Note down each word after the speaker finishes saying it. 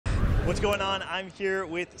What's going on? I'm here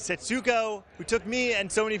with Setsuko, who took me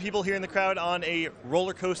and so many people here in the crowd on a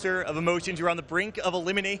roller coaster of emotions. You were on the brink of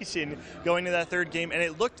elimination going to that third game, and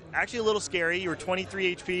it looked actually a little scary. You were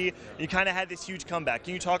 23 HP, and you kind of had this huge comeback.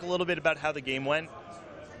 Can you talk a little bit about how the game went?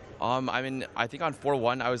 I mean, I think on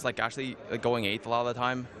 4-1, I was actually going 8th a lot of the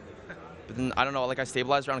time. But then, I don't know, I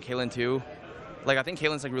stabilized around Kaylin too. I think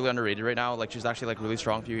Kaylin's really underrated right now. She's actually really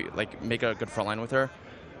strong if you make a good front line with her.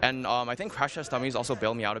 And I think Crash Test Dummies also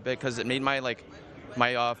bailed me out a bit because it made my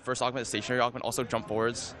first augment, the stationary augment, also jump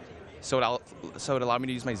forwards. So it allowed me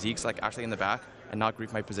to use my Zeeks actually in the back and not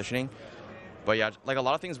grief my positioning. But yeah, a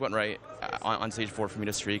lot of things went right on stage 4 for me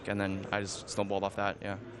to streak, and then I just snowballed off that.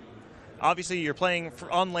 Yeah. Obviously, you're playing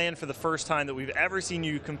on LAN for the first time that we've ever seen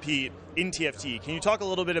you compete in TFT. Can you talk a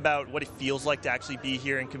little bit about what it feels like to actually be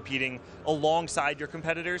here and competing alongside your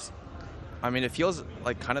competitors? I mean, it feels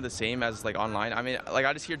kind of the same as online. I mean,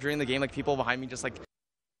 I just hear during the game people behind me just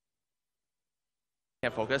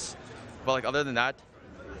can't focus. But other than that,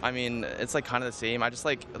 I mean, it's kind of the same. I just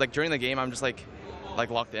during the game I'm just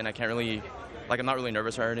locked in. I can't really I'm not really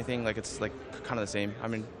nervous or anything. It's kind of the same. I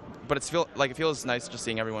mean, but it feels nice just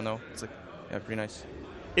seeing everyone though. It's yeah, pretty nice.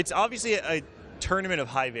 It's obviously a tournament of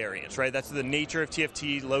high variance, right? That's the nature of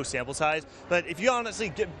TFT, low sample size. But if you honestly,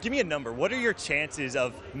 give me a number. What are your chances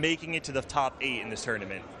of making it to the top 8 in this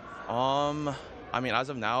tournament? I mean, as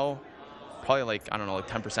of now, probably I don't know,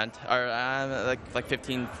 10% or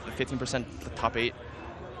 15% the top 8.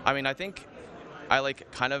 I mean, I think I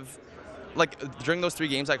kind of during those 3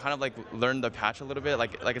 games I kind of learned the patch a little bit.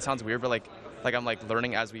 It sounds weird, but I'm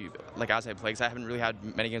learning as we as I play, because I haven't really had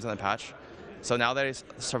many games on the patch. So now that I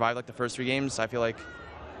survived the first 3 games, I feel it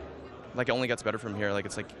only gets better from here.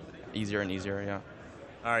 It's easier and easier, yeah.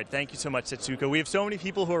 All right, thank you so much, Setsuko. We have so many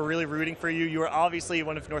people who are really rooting for you. You are obviously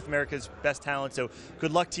one of North America's best talents, so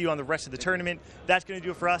good luck to you on the rest of the tournament. That's going to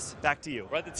do it for us. Back to you.